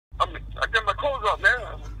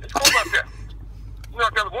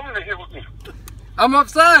I'm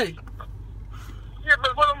outside. Yeah,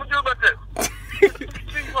 but what I'm gonna do about that?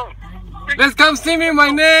 Let's come see me, my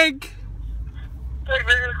nigga. Hey,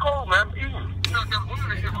 man, it's cold, man. I'm eating.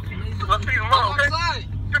 I'll see you tomorrow, okay?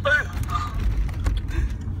 Get back.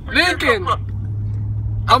 Lincoln,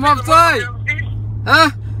 I'm outside. Huh?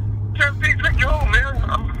 Can't take you home, man.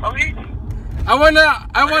 I'm eating. I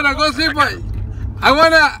wanna go sleep. I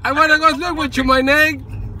wanna go sleep with you, my nigga.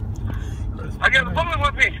 I got the woman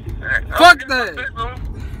with me. Fuck that.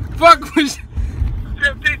 Fuck with.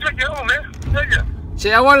 Can't take you home, man. Tell ya.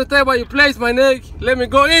 Shit, I wanna stay by your place, my nigga. Let me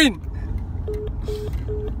go in.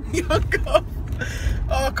 Yo, go.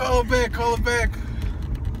 Oh, call him back. Call him back.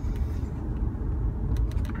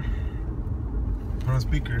 Put on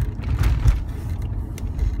speaker.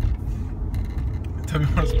 Tell me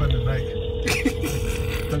how to spend the night.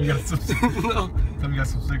 Tell me you got some. No. Tell me you got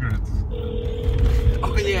some cigarettes.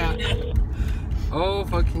 Oh yeah. Oh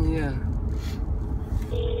fucking yeah.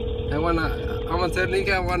 I'm gonna tell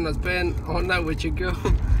Lincoln I wanna spend all night with your girl.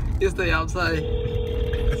 You stay outside.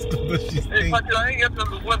 That's the best she's Hey, saying. Pacho, I ain't got the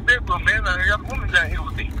one bedroom, man. I got a woman down here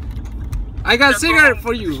with me. I got cigarette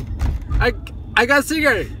for you. I got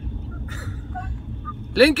cigarette.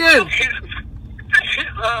 Lincoln,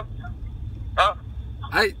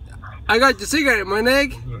 I got your cigarette, my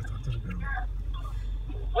nigga.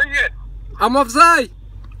 Where you at? I'm outside.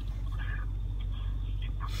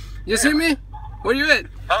 You see me? Where you at?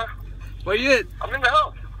 Huh? Where you at? I'm in the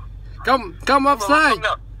house. Come outside.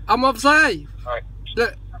 I'm outside. All right.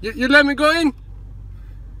 You let me go in?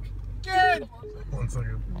 Good. 1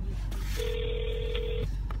 second.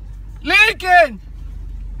 Lincoln!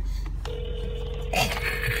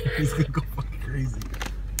 He's gonna go fucking crazy.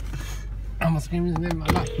 I'm gonna scream his name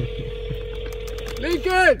out loud.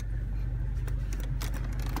 Lincoln!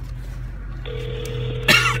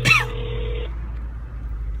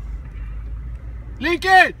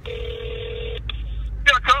 Lincoln!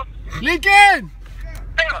 Yeah, come. Lincoln!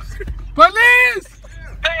 Yeah. Police!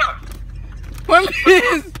 Yeah.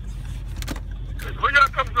 Police! Where y'all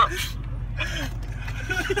come from?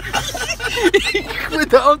 With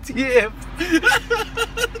the OTF.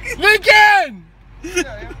 Lincoln!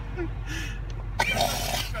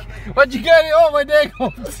 What you got it on my neck?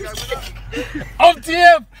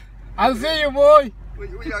 OTF! I'll see you, boy. Where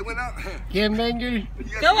y'all went out? Get banger.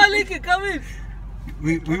 Come on, Lincoln, come in.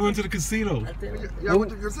 We went to the casino. Y'all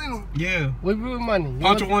went to the casino? Yeah. What money?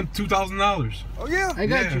 Pancho won $2,000. Oh, yeah? I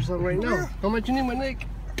got Yeah. you something right now. Yeah. How much you need, my neck?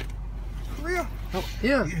 For real? Oh,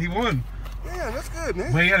 yeah. He won. Yeah, that's good,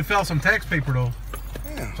 man. But he had to fill out some tax paper though.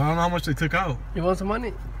 Yeah. So I don't know how much they took out. You want some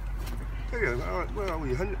money? Yeah, where are we?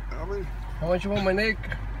 100 already? How much you want, my neck?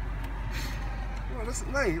 Oh, that's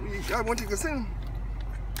nice. Y'all went to the casino?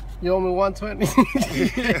 You owe me 120.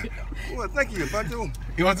 Yeah. Well, thank you, Pancho.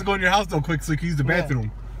 He wants to go in your house though quick so he can use the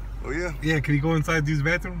bathroom. Oh, yeah? Yeah, can he go inside and use the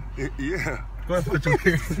bathroom? Yeah. Go ahead,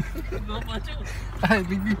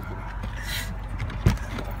 Pancho.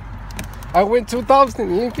 I win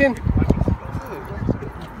 2,000, Lincoln.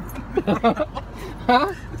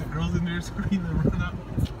 Huh? The girls in there screaming and running out.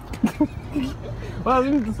 What do I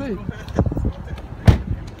need to say?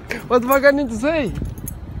 What the fuck I need to say?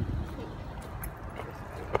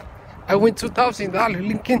 I win $2,000,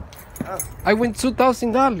 Lincoln. I win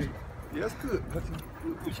 $2,000. Yeah, that's good.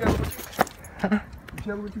 We share with you? Huh? We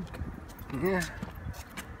share with you? Yeah.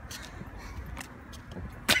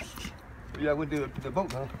 Yeah, we did the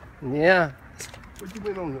boat, huh? Yeah. What you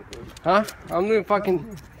been on? Huh? I'm doing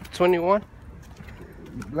fucking 21.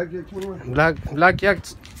 Blackjack 21? Blackjack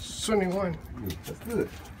 21. Yeah, that's good.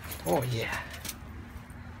 Oh yeah.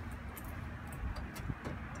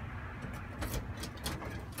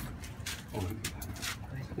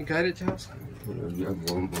 You got it, Charles? Yeah, I'm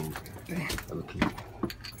going. Have a key.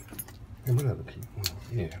 Yeah, we'll have a key.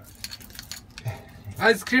 Yeah.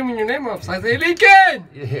 I was screaming your name up. So I say, Lincoln!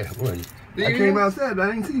 Yeah, boy. Do I you- came outside, but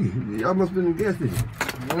I didn't see you. Y'all must have been in the gas station.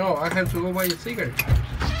 No, I have to go buy your cigarette.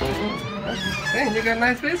 Damn, you got a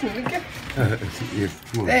nice business, Lincoln. Yes,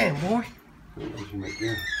 come on. Damn, boy. What you make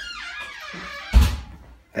there?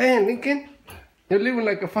 Damn, Lincoln. You're living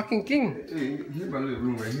like a fucking king. Hey, here's my little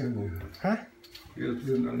room right here. Huh? Here's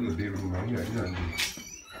my little bedroom right here.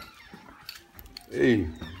 Hey.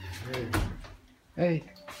 Hey,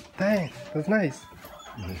 dang, that's nice.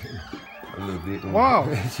 A little bedroom. Wow.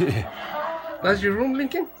 Yeah. That's your room,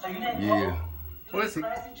 Lincoln? Yeah. What is it?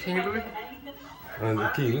 King Louis?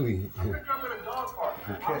 The King Louis.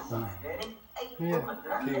 The cat, Yeah.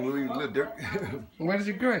 King Louis, little dirt. Where's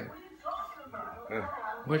your great? Huh?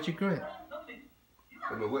 Where's your great? I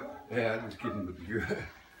don't know what. Yeah, I was kidding with the girl.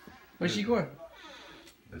 Where's she going?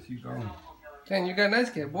 She gone. Dang, you got a nice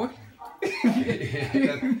cat, boy.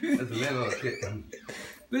 That's a little kid.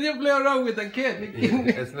 Did you play around with the kid?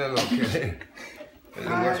 Yeah, that's a little kid. There's a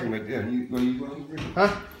washing right there. You gonna use one?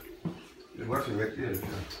 Huh? The washing right there.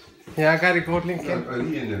 Yeah, I got it going. He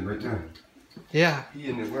in there right there. Yeah. He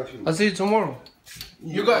in there washing. I'll see you tomorrow.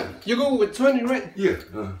 You go with 20, right? Yeah.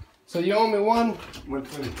 So you owe me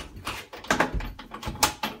 120.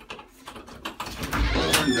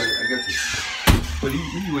 I got you. But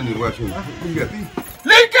you in there watching. You got these.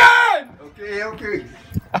 Lincoln! Okay.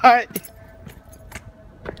 Alright.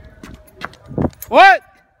 What?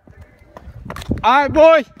 Alright,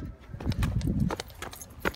 boy.